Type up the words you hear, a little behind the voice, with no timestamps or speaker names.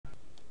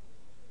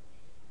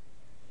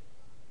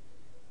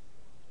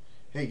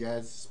Hey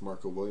guys, it's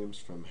Marco Williams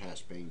from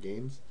Hashbang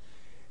Games,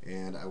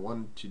 and I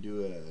wanted to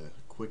do a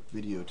quick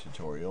video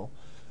tutorial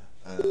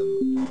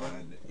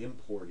on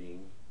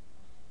importing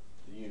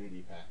the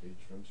Unity package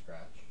from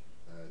scratch.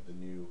 The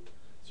new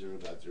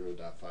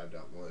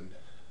 0.0.5.1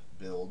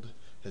 build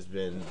has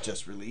been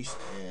just released,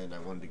 and I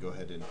wanted to go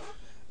ahead and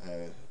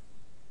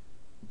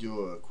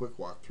do a quick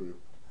walkthrough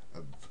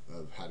of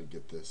how to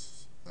get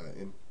this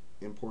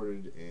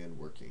imported and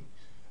working.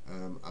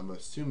 I'm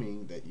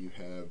assuming that you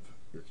have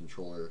your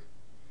controller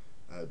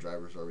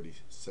drivers already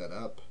set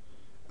up,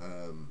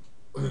 and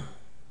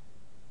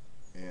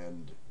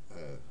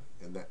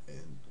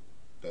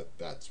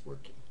that's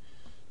working.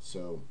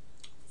 So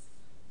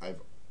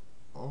I've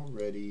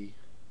already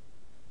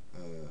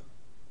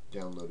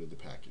downloaded the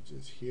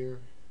packages here.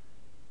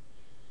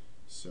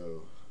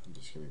 So I'm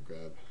just going to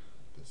grab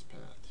this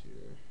path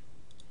here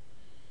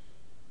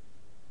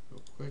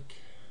real quick,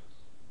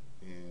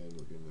 and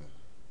we're going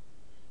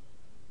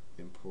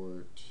to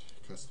import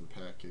custom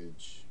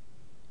package.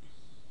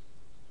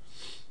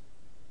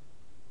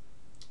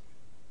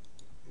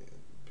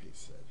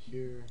 Paste that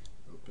here,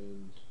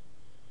 open,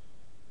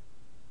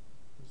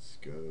 let's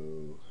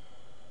go.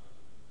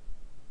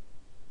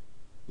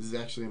 This is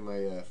actually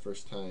my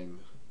first time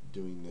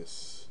doing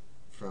this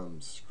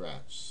from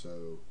scratch,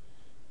 so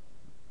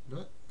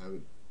I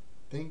would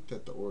think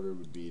that the order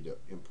would be to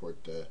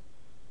import the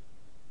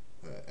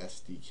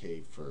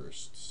SDK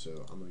first,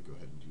 so I'm going to go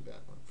ahead and do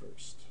that one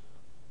first.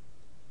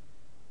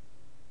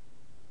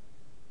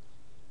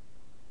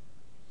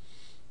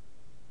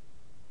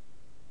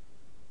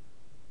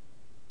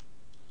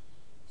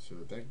 So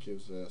that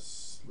gives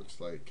us,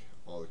 looks like,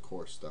 all the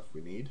core stuff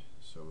we need.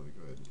 So I'm going to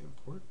go ahead and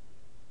import.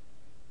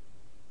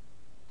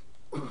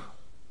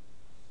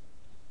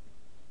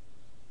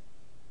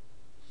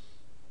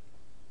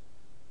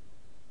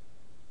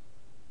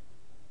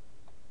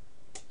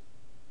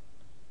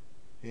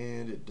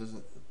 And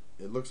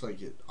it looks like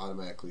it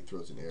automatically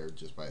throws an error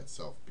just by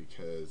itself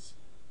because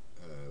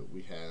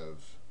we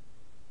have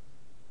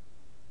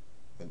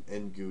an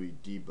NGUI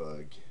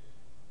debug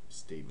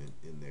statement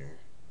in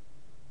there,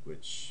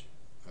 which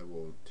I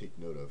will take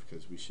note of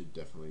because we should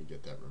definitely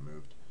get that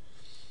removed.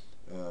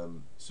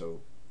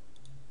 So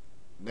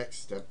next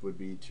step would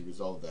be to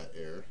resolve that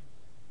error.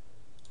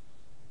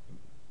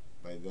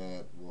 By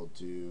that we'll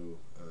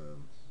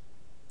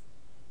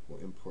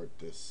import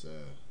this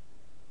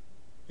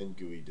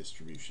NGUI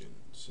distribution.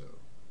 So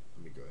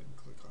let me go ahead and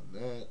click on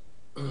that.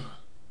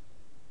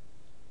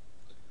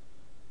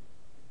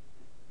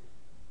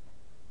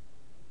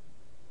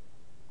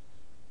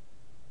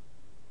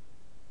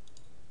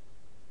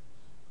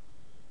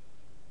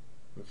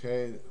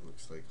 Okay, it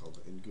looks like all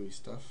the NGUI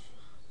stuff.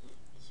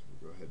 So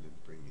we'll go ahead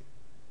and bring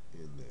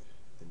in the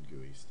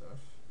NGUI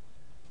stuff.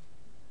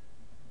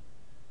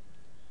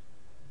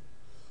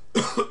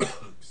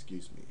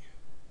 Excuse me.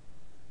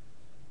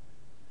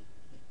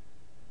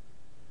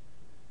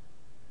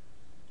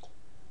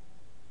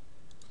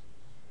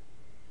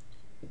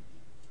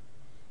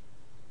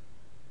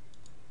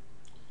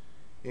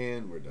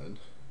 And we're done.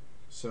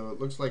 So it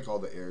looks like all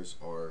the errors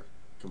are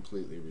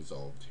completely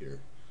resolved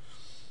here.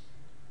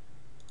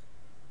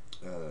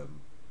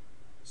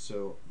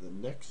 So the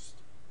next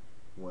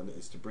one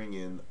is to bring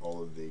in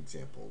all of the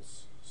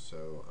examples.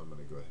 So I'm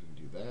going to go ahead and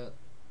do that.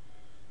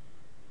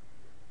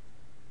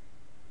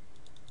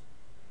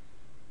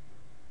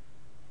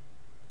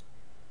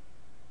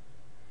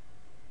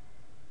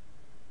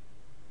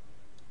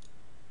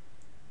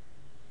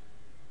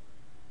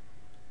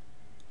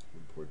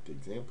 Import the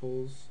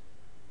examples.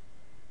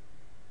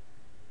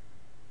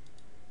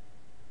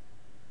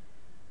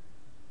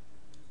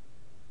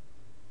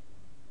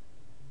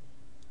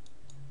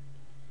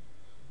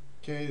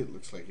 Okay, it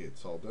looks like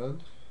it's all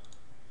done.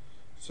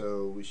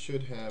 So we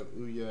should have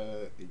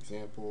Ouya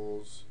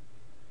examples,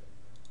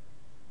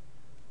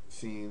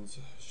 scenes,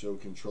 show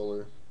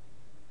controller.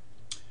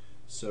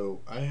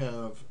 So I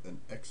have an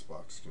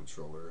Xbox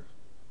controller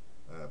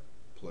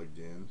plugged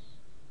in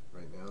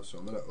right now. So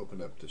I'm going to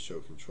open up the show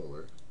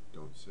controller.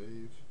 Don't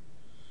save.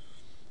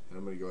 And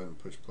I'm going to go ahead and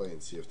push play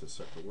and see if this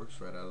sucker works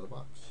right out of the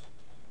box.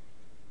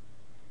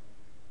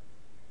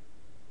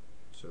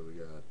 So we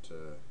got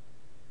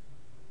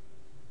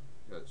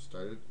it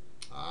started.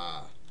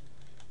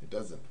 It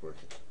doesn't work,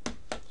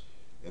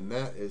 and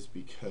that is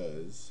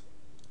because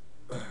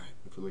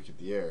if we look at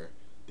the error,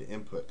 the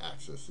input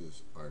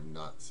accesses are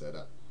not set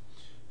up.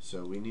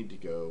 So we need to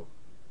go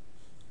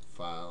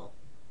file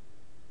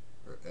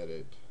or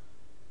edit,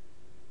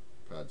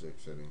 project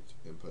settings,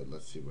 input.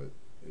 Let's see what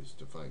is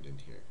defined in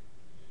here.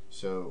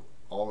 So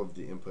all of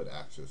the input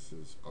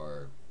accesses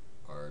are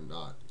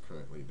not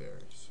currently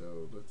there.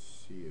 So let's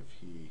see if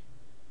he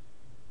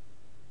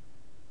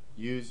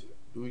use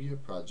Ouya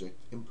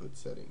project input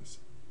settings.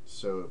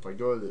 So if I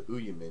go to the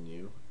Ouya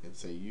menu and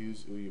say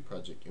use Ouya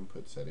project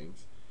input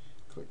settings,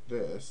 click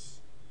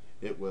this,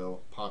 it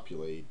will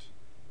populate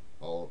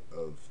all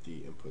of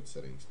the input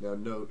settings. Now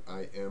note,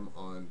 I am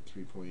on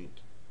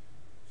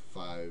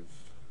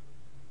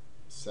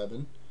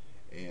 3.57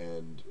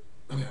 and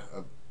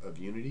of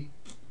Unity,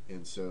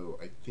 and so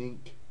I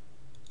think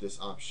this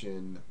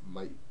option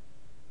might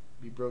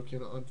be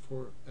broken on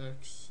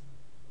 4X.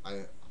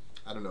 I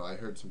don't know. I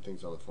heard some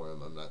things on the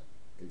forum. I'm not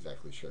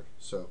exactly sure.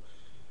 So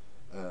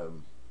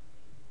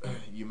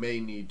you may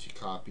need to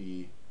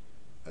copy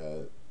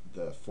the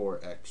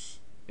 4X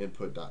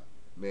input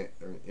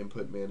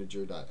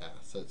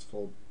manager.assets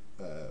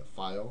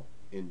file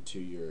into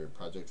your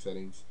project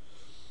settings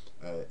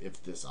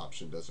if this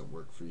option doesn't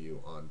work for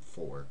you on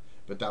 4.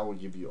 But that will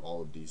give you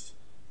all of these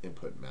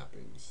input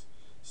mappings.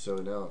 So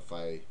now if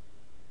I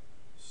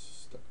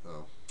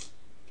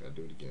gotta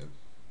do it again.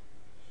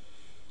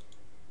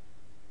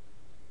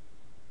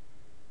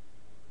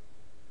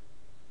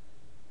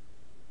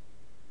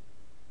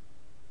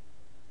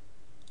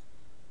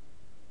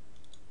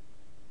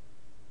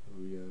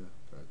 Ouya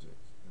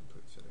project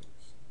input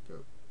settings.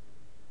 Go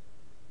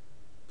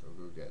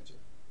gadget.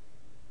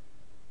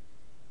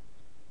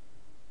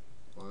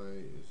 Why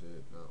is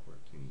it not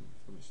working?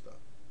 Let me stop.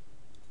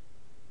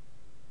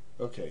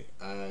 Okay,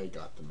 I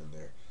got them in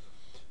there.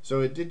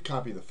 So it did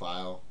copy the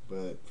file,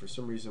 but for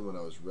some reason when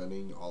I was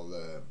running, all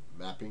the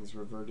mappings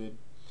reverted,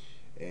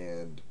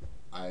 and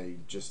I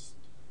just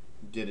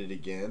did it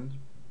again,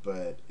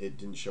 but it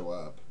didn't show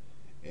up,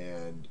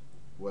 and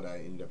what I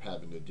ended up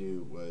having to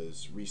do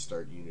was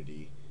restart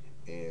Unity,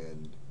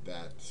 and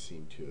that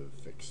seemed to have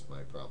fixed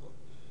my problem.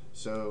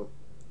 So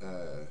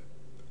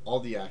all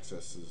the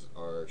accesses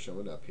are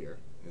showing up here,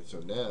 and so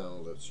now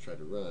let's try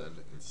to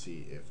run and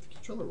see if the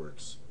controller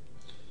works.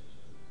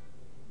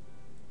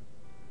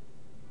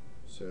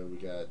 So we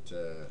got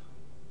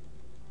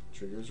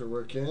triggers are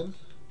working,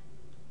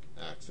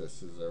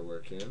 accesses are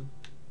working.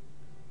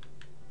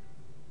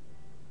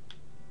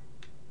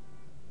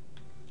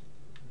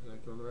 Is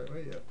that going the right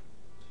way? Yep.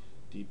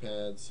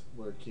 D-pads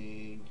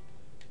working,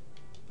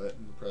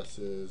 button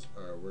presses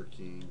are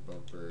working,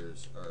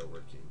 bumpers are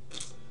working.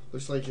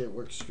 Looks like it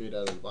works straight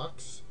out of the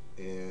box,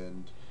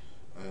 and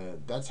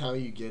that's how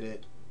you get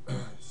it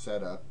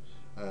set up.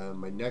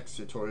 My next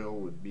tutorial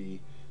would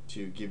be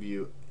to give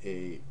you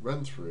a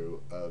run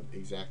through of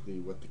exactly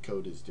what the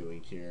code is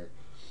doing here,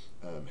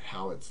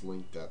 how it's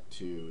linked up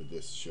to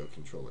this show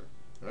controller.